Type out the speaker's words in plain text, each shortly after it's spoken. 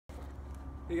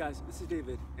Hey guys, this is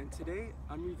David, and today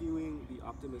I'm reviewing the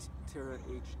Optimus Terra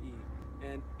HE.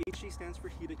 And HE stands for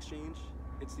heat exchange.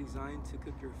 It's designed to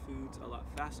cook your foods a lot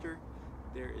faster.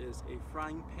 There is a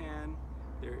frying pan,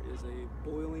 there is a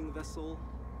boiling vessel,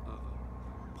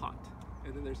 pot,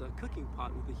 and then there's a cooking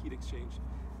pot with a heat exchange.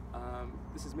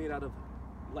 This is made out of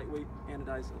lightweight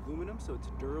anodized aluminum, so it's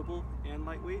durable and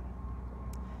lightweight.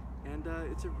 And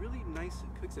it's a really nice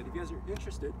cook set. If you guys are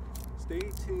interested, stay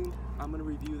tuned. I'm going to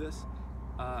review this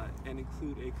and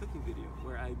include a cooking video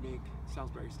where I make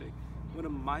Salisbury steak, one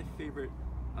of my favorite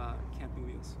camping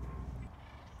meals.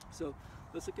 So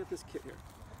let's look at this kit here.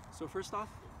 So first off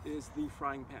is the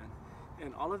frying pan.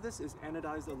 And all of this is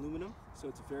anodized aluminum, so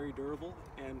it's very durable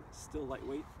and still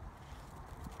lightweight.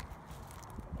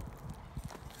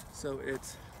 So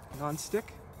it's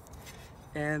non-stick.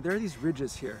 And there are these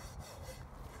ridges here.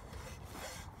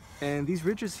 And these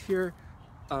ridges here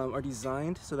are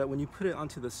designed so that when you put it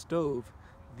onto the stove,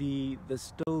 the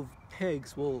stove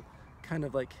pegs will kind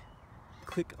of like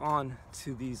click on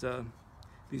to these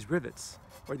rivets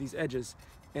or these edges,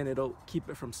 and it'll keep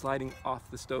it from sliding off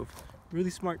the stove.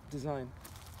 Really smart design.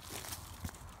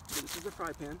 So this is the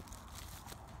fry pan,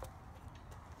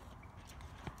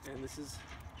 and this is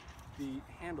the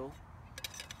handle.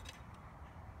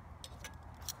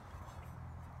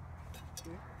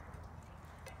 Okay.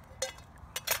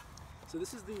 So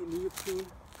this is the neoprene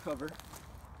cover.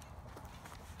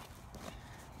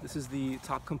 This is the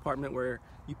top compartment where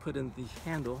you put in the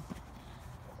handle.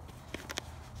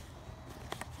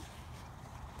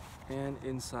 And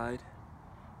inside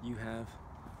you have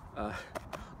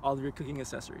all of your cooking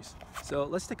accessories. So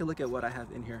let's take a look at what I have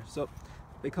in here. So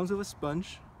it comes with a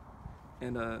sponge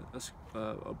and a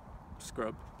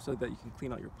scrub so that you can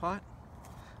clean out your pot.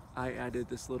 I added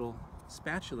this little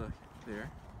spatula there.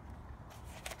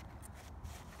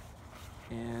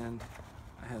 And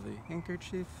I have a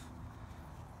handkerchief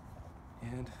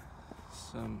and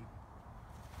some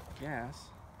gas,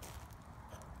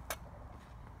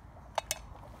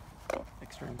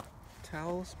 extra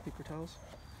towels, paper towels,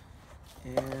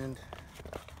 and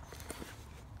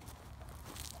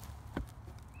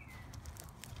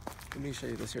let me show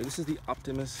you this here. This is the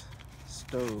Optimus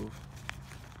stove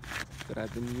that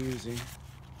I've been using.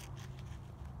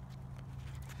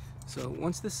 So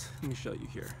once this, let me show you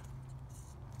here.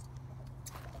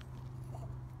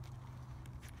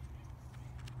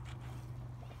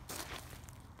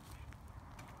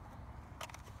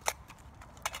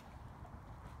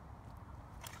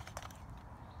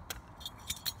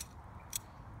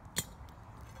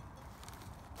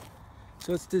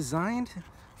 So it's designed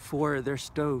for their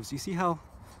stoves. You see how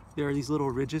there are these little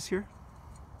ridges here?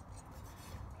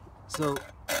 So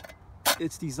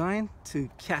it's designed to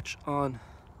catch on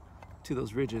to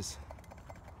those ridges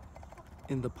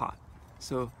in the pot.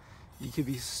 So you could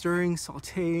be stirring,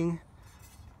 sauteing,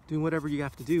 doing whatever you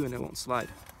have to do, and it won't slide.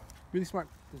 Really smart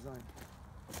design.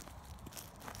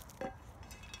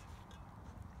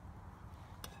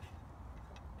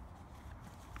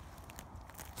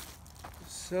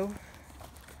 So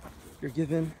you're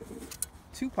given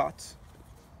 2 pots.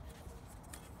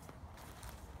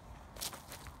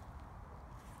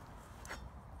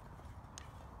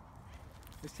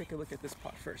 Let's take a look at this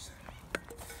pot first.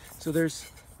 So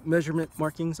there's measurement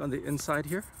markings on the inside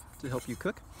here to help you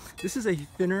cook. This is a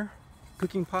thinner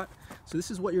cooking pot, so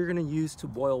this is what you're going to use to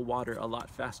boil water a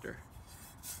lot faster.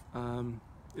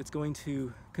 It's going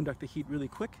to conduct the heat really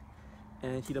quick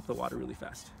and heat up the water really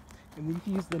fast. And then you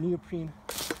can use the neoprene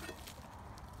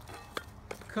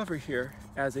cover here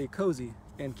as a cozy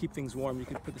and keep things warm. You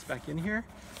can put this back in here.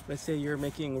 Let's say you're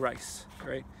making rice,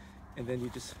 right? And then you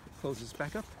just close this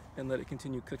back up and let it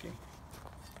continue cooking.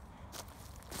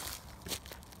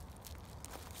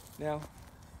 Now,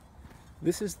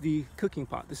 this is the cooking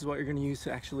pot. This is what you're going to use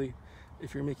to actually,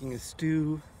 if you're making a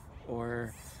stew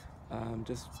or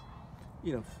just,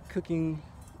 you know, cooking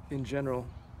in general.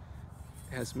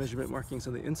 It has measurement markings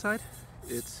on the inside.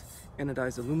 It's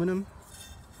anodized aluminum,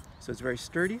 so it's very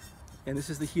sturdy. And this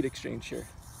is the heat exchange here.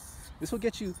 This will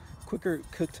get you quicker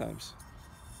cook times.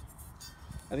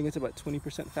 I think it's about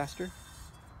 20% faster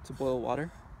to boil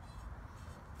water.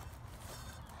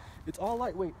 It's all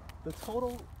lightweight. The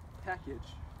total package,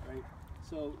 right?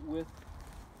 So with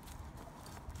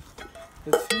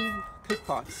the 2 cook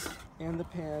pots and the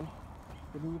pan,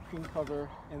 the neoprene cover,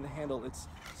 and the handle, it's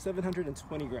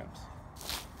 720 grams.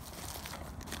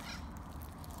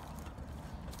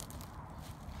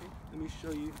 Okay, let me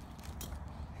show you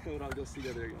how it all goes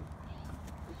together again.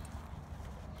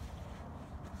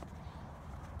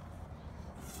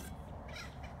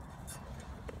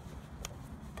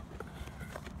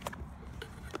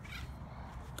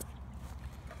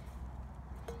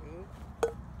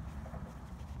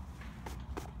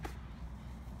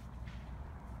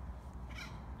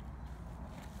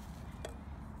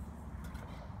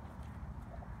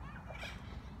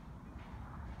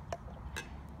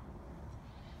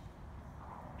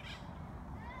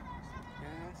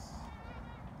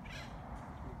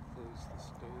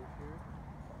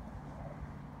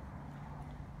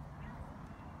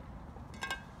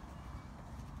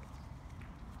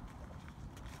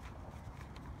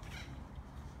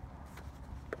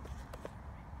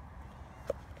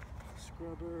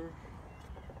 scrubber,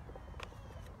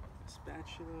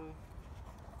 spatula.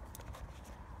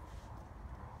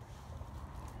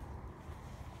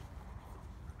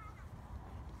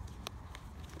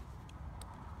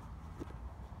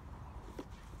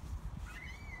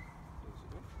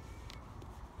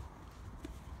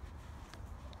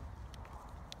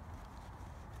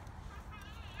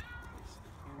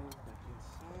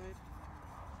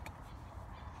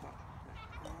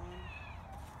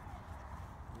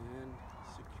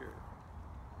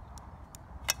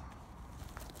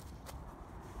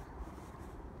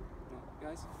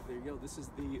 Guys, there you go. This is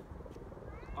the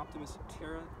Optimus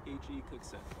Terra HE cook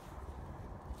set.